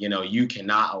big. You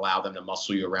cannot allow them to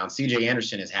muscle you around. C.J.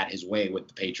 Anderson has had his way with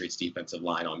the Patriots defensive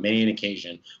line on many an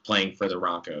occasion playing for the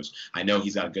Broncos. I know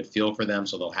he's got a good feel for them,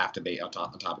 so they'll have to be on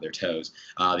top of their toes.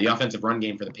 The offensive run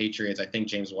game for the Patriots, I think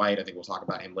James White, I think we'll talk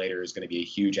about him later, is going to be a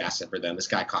huge asset for them. This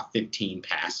guy caught 15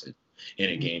 passes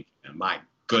in a game. My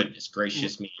goodness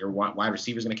gracious me, your wide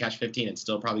receiver is going to catch 15 and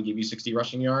still probably give you 60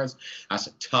 rushing yards. That's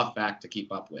a tough act to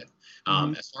keep up with.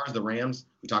 As far as the Rams,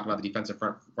 we talked about the defensive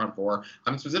front four.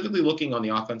 I'm specifically looking on the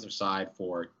offensive side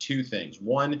for two things.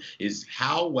 One is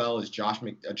how well is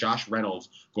Josh Reynolds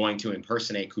going to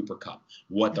impersonate Cooper Kupp?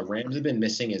 What the Rams have been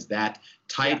missing is that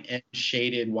tight end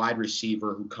shaded wide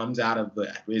receiver who comes out of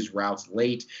his routes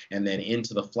late and then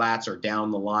into the flats or down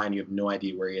the line. You have no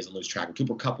idea where he is and lose track. And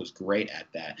Cooper Kupp was great at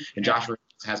that. And Josh Reynolds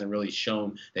hasn't really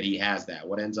shown that he has that.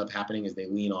 What ends up happening is they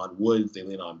lean on Woods, they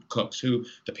lean on Cooks, who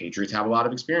the Patriots have a lot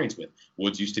of experience with.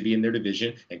 Woods used to be in their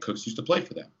division, and Cooks used to play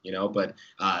for them, but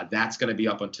that's going to be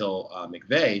up until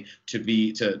McVay to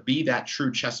be that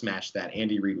true chess match that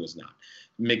Andy Reid was not.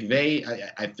 McVay,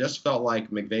 I just felt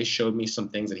like McVay showed me some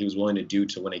things that he was willing to do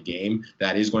to win a game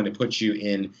that is going to put you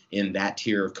in that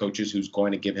tier of coaches who's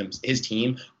going to give his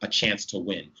team a chance to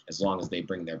win as long as they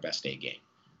bring their best A game.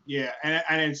 Yeah,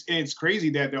 and it's crazy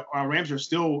that the Rams are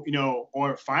still,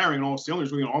 are firing on all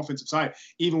cylinders really on the offensive side,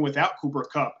 even without Cooper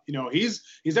Kupp. He's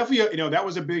definitely, that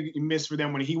was a big miss for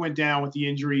them when he went down with the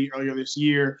injury earlier this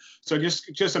year. So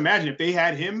just imagine if they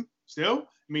had him still.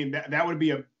 I mean, that would be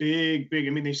a big.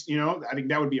 I mean, I think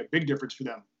that would be a big difference for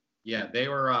them. Yeah, they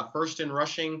were first in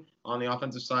rushing on the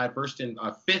offensive side,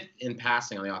 fifth in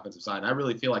passing on the offensive side. And I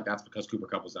really feel like that's because Cooper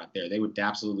Kupp was not there. They would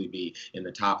absolutely be in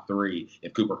the top three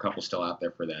if Cooper Kupp was still out there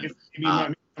for them.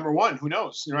 Number one, who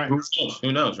knows? Right?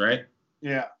 Who knows, right?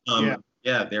 Yeah.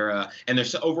 Yeah, they're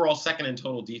overall second in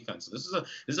total defense. So this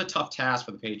is a tough task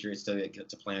for the Patriots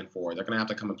to plan for. They're going to have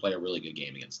to come and play a really good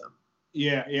game against them.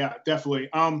 Yeah, definitely.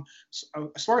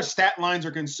 As far as stat lines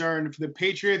are concerned, for the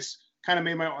Patriots, kind of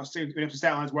made my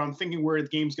stat lines where I'm thinking where the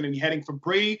game's going to be heading. For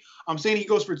Brady, I'm saying he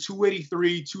goes for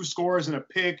 283, 2 scores and a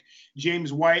pick.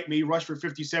 James White may rush for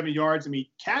 57 yards and may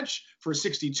catch for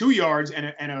 62 yards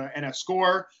and a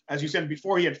score. As you said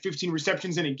before, he had 15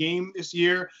 receptions in a game this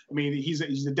year. I mean, he's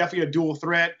definitely a dual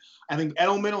threat. I think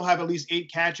Edelman will have at least 8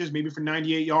 catches, maybe for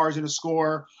 98 yards and a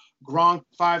score. Gronk,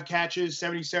 5 catches,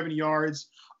 77 yards.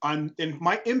 And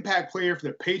my impact player for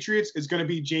the Patriots is going to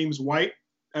be James White,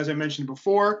 as I mentioned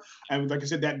before. And like I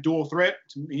said, that dual threat,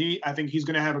 to me, I think he's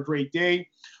going to have a great day.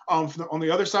 On the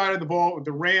other side of the ball, with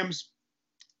the Rams,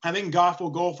 I think Goff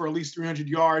will go for at least 300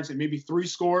 yards and maybe 3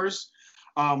 scores.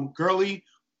 Gurley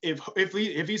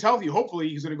if he's healthy, hopefully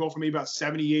he's going to go for maybe about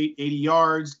 78, 80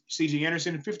 yards. C.J.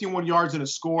 Anderson, 51 yards and a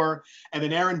score. And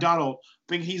then Aaron Donald,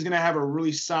 I think he's going to have a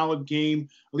really solid game,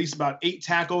 at least about 8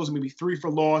 tackles, maybe 3 for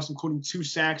loss, including 2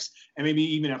 sacks, and maybe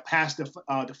even a pass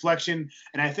deflection.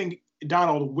 And I think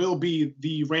Donald will be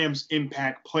the Rams'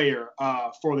 impact player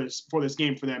for this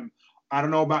game for them. I don't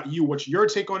know about you. What's your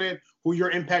take on it? Who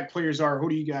your impact players are? Who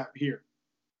do you got here?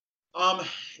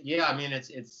 Yeah, I mean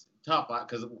it's tough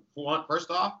because first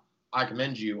off, I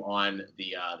commend you on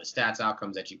the stats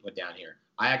outcomes that you put down here.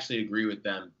 I actually agree with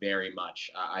them very much.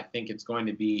 I think it's going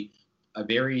to be a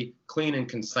very clean and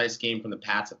concise game from the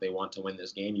Pats if they want to win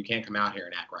this game. You can't come out here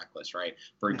and act reckless, right?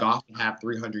 For Goff to have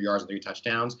 300 yards and 3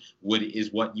 touchdowns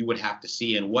is what you would have to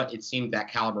see, and what it seemed that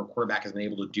caliber quarterback has been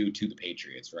able to do to the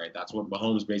Patriots, right? That's what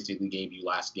Mahomes basically gave you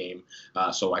last game.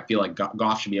 So I feel like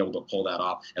Goff should be able to pull that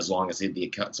off as long as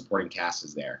the supporting cast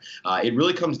is there. It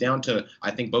really comes down to,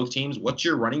 I think, both teams, what's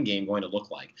your running game going to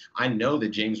look like? I know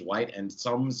that James White and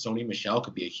Sony Michel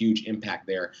could be a huge impact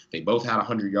there. They both had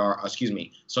 100 yards.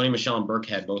 Sony Michel and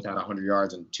Burkhead both had 100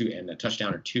 yards and a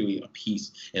touchdown or 2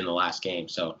 apiece in the last game.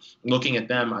 So looking at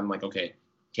them, I'm like, okay,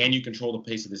 can you control the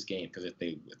pace of this game? Because if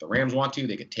the Rams want to,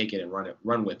 they could take it and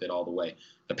run with it all the way.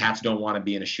 The Pats don't want to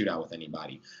be in a shootout with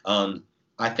anybody.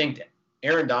 I think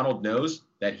Aaron Donald knows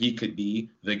that he could be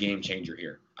the game changer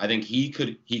here. I think he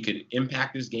could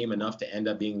impact this game enough to end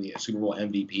up being the Super Bowl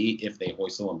MVP if they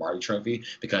hoist the Lombardi Trophy,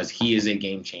 because he is a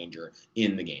game changer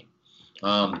in the game.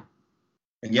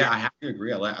 And yeah, I have to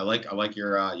agree. I like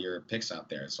your picks out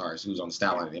there as far as who's on the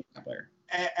stat line of the impact player.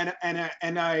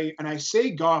 And I say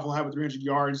Goff will have 300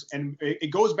 yards, and it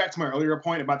goes back to my earlier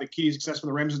point about the key to success for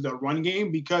the Rams is the run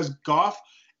game, because Goff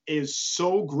is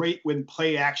so great with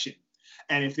play action.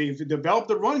 And if they develop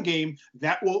the run game,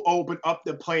 that will open up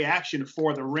the play action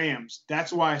for the Rams.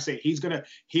 That's why I say he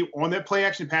on that play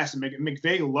action pass.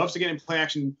 McVay loves to get in play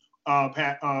action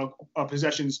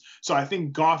possessions. So I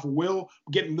think Goff will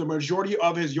get the majority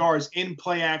of his yards in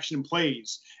play action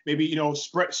plays. Maybe,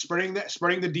 spreading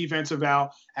the defensive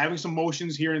out, having some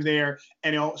motions here and there.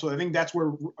 And so I think that's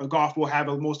where Goff will have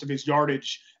most of his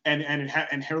yardage and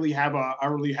really have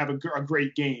a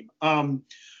great game.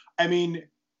 I mean,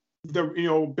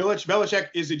 Belichick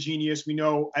is a genius. We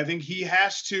know. I think he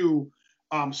has to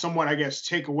somewhat, I guess,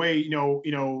 take away,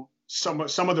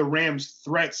 some of the Rams'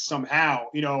 threats somehow.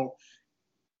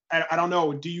 I don't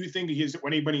know. Do you think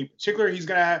anybody in particular he's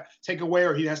gonna take away,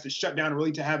 or he has to shut down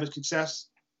really to have his success?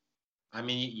 I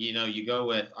mean, you go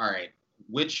with, all right,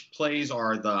 which plays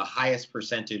are the highest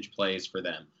percentage plays for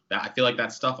them? I feel like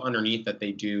that stuff underneath that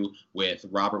they do with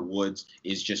Robert Woods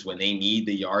is just when they need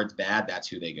the yards bad, that's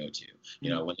who they go to.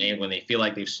 When they feel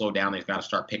like they've slowed down, they've got to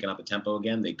start picking up the tempo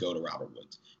again, they go to Robert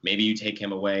Woods. Maybe you take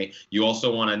him away. You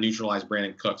also want to neutralize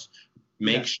Brandon Cooks.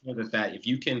 Make sure that if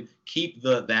you can keep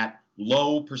that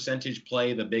low percentage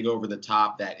play, the big over the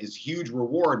top, that is huge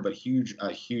reward but huge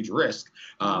risk.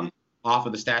 Off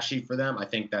of the stat sheet for them. I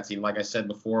think that's, like I said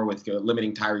before, with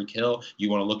limiting Tyreek Hill,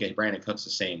 you want to look at Brandon Cooks the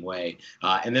same way.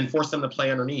 And then force them to play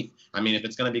underneath. I mean, if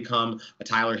it's going to become a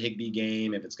Tyler Higbee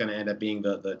game, if it's going to end up being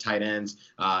the tight ends,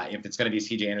 if it's going to be a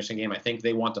C.J. Anderson game, I think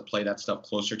they want to play that stuff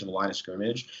closer to the line of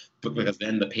scrimmage, because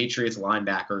then the Patriots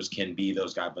linebackers can be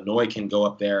those guys. Benoit can go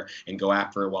up there and go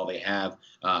after it while they have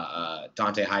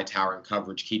Dante Hightower in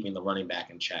coverage, keeping the running back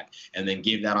in check, and then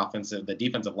give the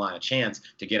defensive line a chance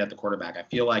to get at the quarterback. I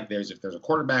feel like if there's a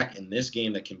quarterback in this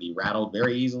game that can be rattled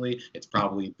very easily, it's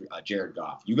probably Jared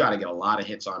Goff. You got to get a lot of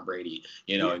hits on Brady,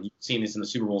 and you've seen this in the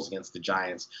Super Bowls against the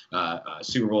Giants,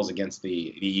 Super Bowls against the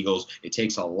Eagles. It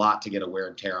takes a lot to get a wear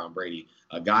and tear on Brady.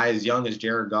 A guy as young as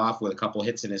Jared Goff with a couple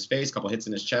hits in his face, a couple hits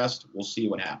in his chest, we'll see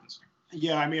what happens.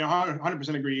 Yeah, I mean,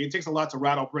 100% agree. It takes a lot to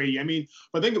rattle Brady. I mean,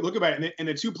 but look about it. In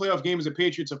the 2 playoff games the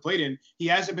Patriots have played in, he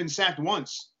hasn't been sacked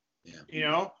once.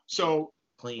 Yeah. So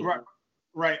clean.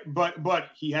 Right. But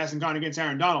he hasn't gone against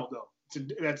Aaron Donald though.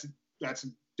 That's a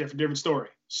different story.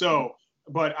 So,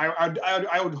 but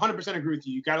I would 100% agree with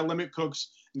you. You got to limit Cooks.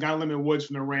 You got to limit Woods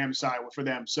from the Rams side for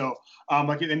them. So,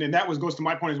 and that goes to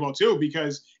my point as well too,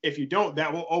 because if you don't,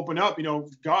 that will open up,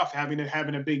 Goff having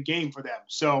a big game for them.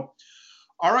 So.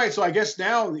 All right, so I guess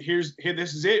now this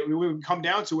is it. We will come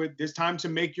down to it. It's time to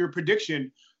make your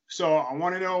prediction. So I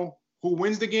want to know who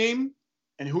wins the game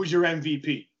and who's your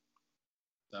MVP.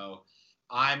 So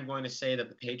I'm going to say that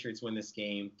the Patriots win this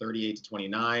game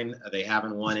 38-29. They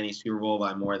haven't won any Super Bowl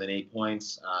by more than 8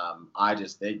 points.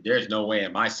 There's no way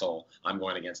in my soul I'm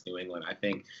going against New England. I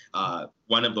think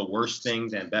one of the worst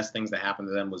things and best things that happened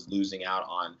to them was losing out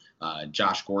on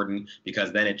Josh Gordon,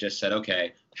 because then it just said,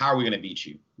 okay, how are we going to beat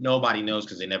you? Nobody knows,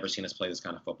 because they've never seen us play this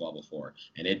kind of football before.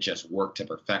 And it just worked to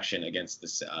perfection against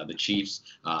the Chiefs.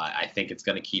 I think it's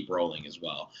going to keep rolling as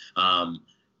well.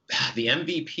 The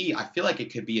MVP, I feel like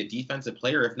it could be a defensive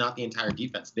player, if not the entire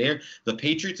defense. The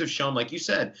Patriots have shown, like you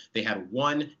said, they had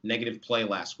one negative play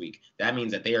last week. That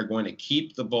means that they are going to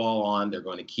keep the ball on. They're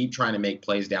going to keep trying to make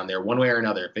plays down there one way or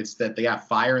another. If it's that they got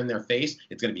fire in their face,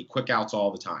 it's going to be quick outs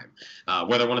all the time.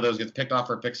 Whether one of those gets picked off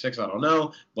for a pick six, I don't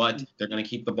know, but they're going to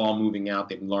keep the ball moving out.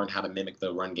 They've learned how to mimic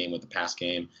the run game with the pass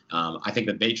game. I think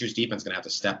the Patriots defense is going to have to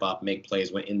step up, make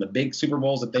plays. In the big Super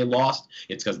Bowls that they lost,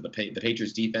 it's because the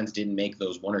Patriots defense didn't make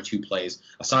those one or two plays.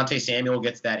 Asante Samuel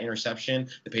gets that interception.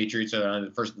 The Patriots are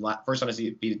the first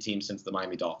undefeated team since the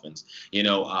Miami Dolphins.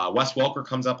 Wes Welker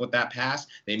comes up with that pass.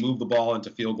 They move the ball into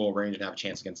field goal range and have a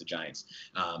chance against the Giants.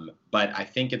 But I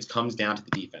think it comes down to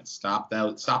the defense. Stop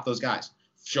those guys.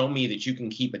 Show me that you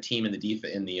can keep a team in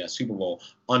the Super Bowl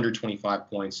under 25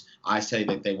 points. I say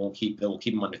that they will keep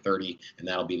them under 30, and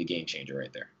that'll be the game changer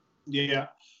right there. Yeah.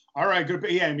 All right, good.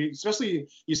 Yeah, I mean, especially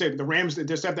you say the Rams, they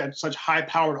just have that such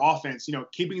high-powered offense.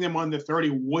 Keeping them under 30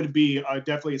 would be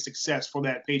definitely a success for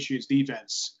that Patriots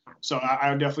defense. So I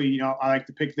would definitely, I like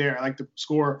the pick there. I like the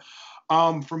score.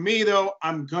 For me though,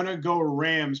 I'm gonna go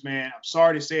Rams, man. I'm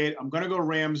sorry to say it. I'm gonna go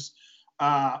Rams.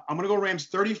 I'm gonna go Rams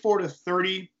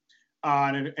 34-30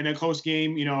 in a close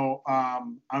game.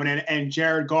 And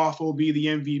Jared Goff will be the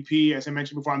MVP, as I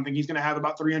mentioned before. I'm thinking he's gonna have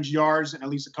about 300 yards and at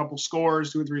least a couple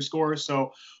scores, 2 or 3 scores.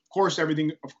 So. Of course,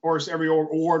 every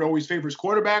award always favors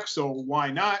quarterbacks, so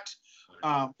why not?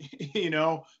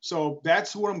 So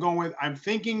that's what I'm going with. I'm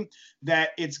thinking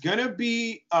that it's going to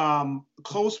be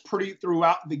close pretty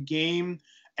throughout the game,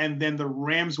 and then the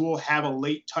Rams will have a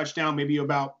late touchdown, maybe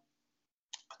about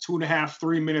 2.5,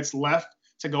 3 minutes left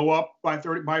to go up by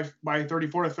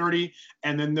 34-30,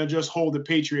 and then they'll just hold the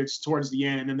Patriots towards the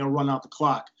end, and then they'll run out the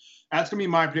clock. That's going to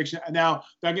be my prediction. Now,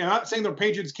 again, I'm not saying the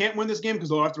Patriots can't win this game because,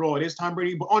 after all, it is Tom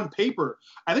Brady. But on paper,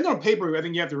 I think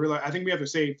you have to realize, I think we have to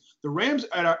say the Rams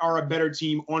are a better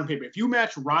team on paper. If you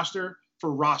match roster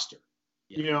for roster,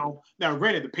 Now,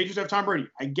 granted, the Patriots have Tom Brady.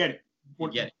 I get it.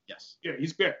 Yes. Yeah,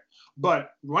 he's better.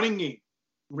 But running game,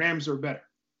 Rams are better.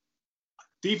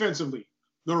 Defensively,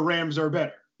 the Rams are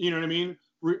better. You know what I mean?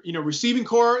 Receiving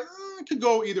core could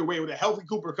go either way. With a healthy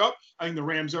Cooper Kupp, I think the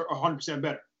Rams are 100%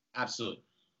 better. Absolutely.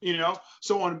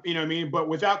 So on, But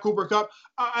without Cooper Kupp,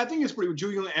 I think it's pretty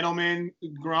Julian Edelman,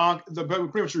 Gronk,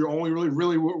 pretty much your only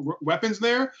really weapons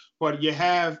there. But you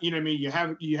have, you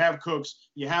have Cooks,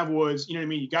 you have Woods,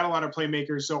 you got a lot of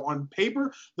playmakers. So on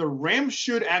paper, the Rams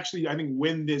should actually, I think,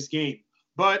 win this game.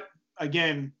 But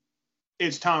again,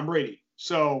 it's Tom Brady.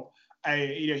 So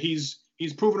he's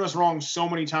proven us wrong so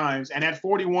many times. And at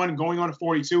 41, going on to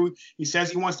 42, he says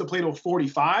he wants to play till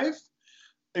 45.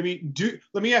 I mean,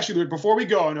 let me ask you, before we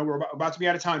go, I know we're about to be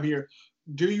out of time here,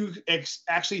 do you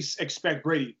actually expect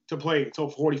Brady to play until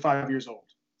 45 years old?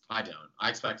 I don't. I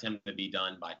expect him to be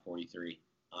done by 43,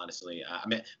 honestly.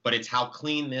 But it's how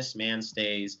clean this man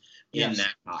stays in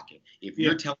that pocket. If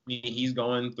you're telling me he's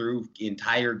going through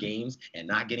entire games and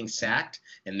not getting sacked,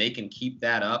 and they can keep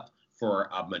that up for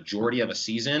a majority of a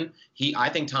season, I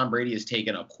think Tom Brady has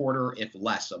taken a quarter, if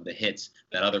less, of the hits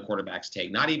that other quarterbacks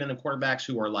take. Not even the quarterbacks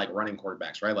who are like running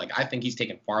quarterbacks, right? Like, I think he's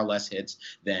taken far less hits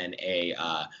than a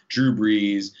Drew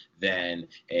Brees, than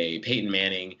a Peyton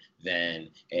Manning, than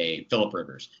a Phillip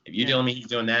Rivers. If you're telling me he's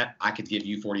doing that, I could give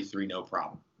you 43, no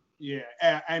problem.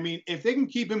 Yeah, I mean, if they can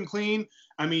keep him clean,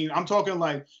 I'm talking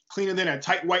like cleaner than a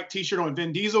tight white T-shirt on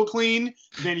Vin Diesel clean,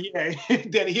 then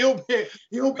then he'll be.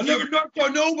 I never knocked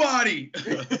on nobody.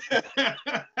 Then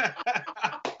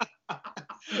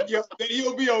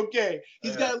he'll be okay.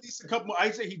 He's got at least a couple more.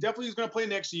 I'd say he definitely is going to play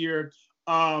next year.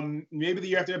 Maybe the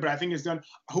year after that, but I think it's done.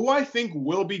 Who I think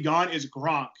will be gone is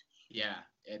Gronk. Yeah,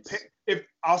 if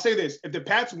I'll say this, if the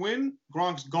Pats win,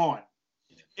 Gronk's gone.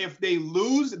 If they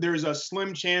lose, there's a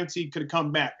slim chance he could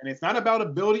come back. And it's not about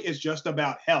ability, it's just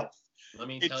about health. Let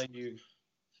me tell you,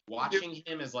 watching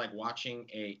him is like watching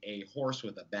a horse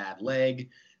with a bad leg,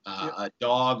 a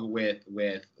dog with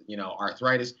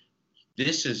arthritis.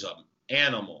 This is an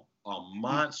animal, a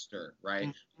monster,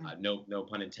 right? No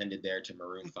pun intended there to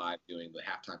Maroon 5 doing the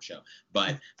halftime show.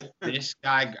 But this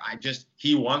guy,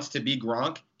 he wants to be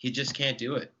Gronk. He just can't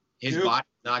do it. His body's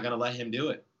not going to let him do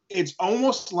it. It's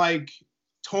almost like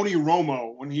Tony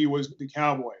Romo when he was with the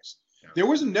Cowboys. There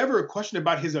was never a question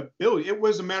about his ability. It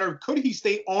was a matter of could he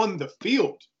stay on the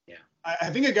field. Yeah. I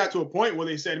think it got to a point where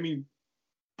they said, I mean,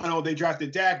 I know they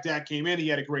drafted Dak. Dak came in. He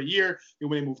had a great year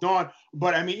when they moved on.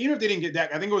 But, I mean, even if they didn't get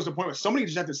Dak, I think it was the point where somebody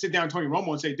just had to sit down Tony Romo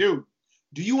and say, dude,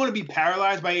 do you want to be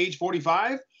paralyzed by age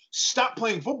 45? Stop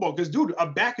playing football because, dude, a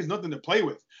back is nothing to play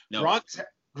with. No.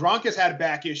 Gronk has had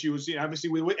back issues, obviously,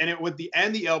 with the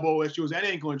elbow issues and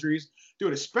ankle injuries.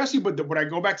 Dude, especially when I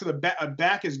go back to the back, a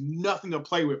back is nothing to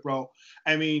play with, bro.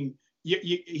 I mean,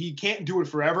 he can't do it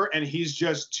forever, and he's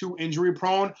just too injury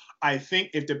prone. I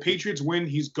think if the Patriots win,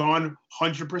 he's gone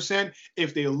 100%.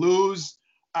 If they lose,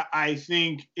 I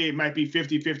think it might be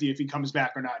 50-50 if he comes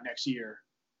back or not next year.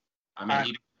 I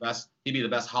mean, he'd be the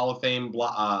best Hall of Fame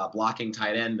blocking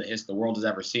tight end the world has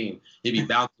ever seen. He'd be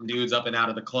bouncing dudes up and out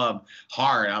of the club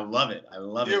hard. I love it.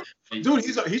 Dude,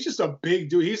 he's just a big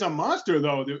dude. He's a monster,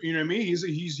 though. You know what I mean? He's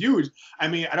huge. I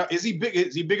mean, is he big?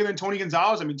 Is he bigger than Tony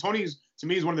Gonzalez? I mean, Tony's to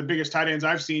me is one of the biggest tight ends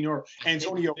I've seen. Or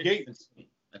Antonio Gates.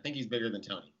 I think he's bigger than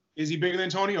Tony. Is he bigger than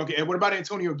Tony? Okay. And what about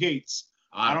Antonio Gates?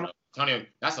 I don't know. Antonio,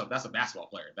 that's a basketball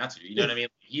player. You know what I mean?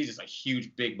 He's just a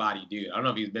huge, big body dude. I don't know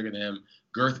if he's bigger than him,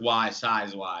 girth-wise,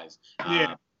 size-wise.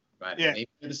 But maybe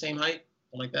they're the same height,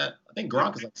 something like that. I think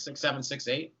Gronk is like 6'7",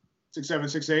 6'8".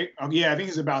 6'7", 6'8". Yeah, I think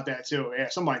he's about that too. Yeah,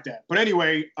 something like that. But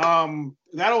anyway,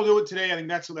 that'll do it today. I think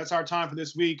that's our time for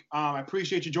this week. I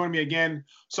appreciate you joining me again.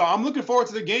 So I'm looking forward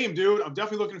to the game, dude. I'm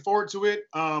definitely looking forward to it.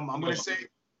 I'm gonna say.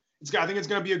 I think it's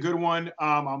going to be a good one.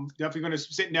 I'm definitely going to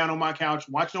sit down on my couch,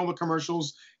 watching all the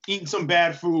commercials, eating some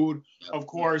bad food, of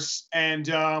course, and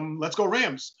let's go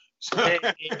Rams.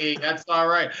 Hey, that's all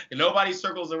right. Nobody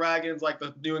circles the wagons like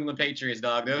the New England Patriots,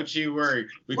 dog. Don't you worry.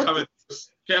 We coming.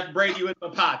 Chef Brady with the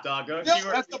pot, dog. Don't you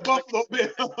worry. That's the Buffalo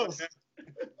Bills.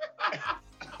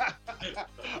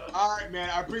 All right, man.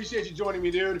 I appreciate you joining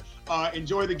me, dude.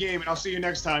 Enjoy the game, and I'll see you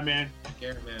next time, man. Take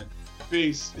care, man.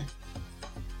 Peace.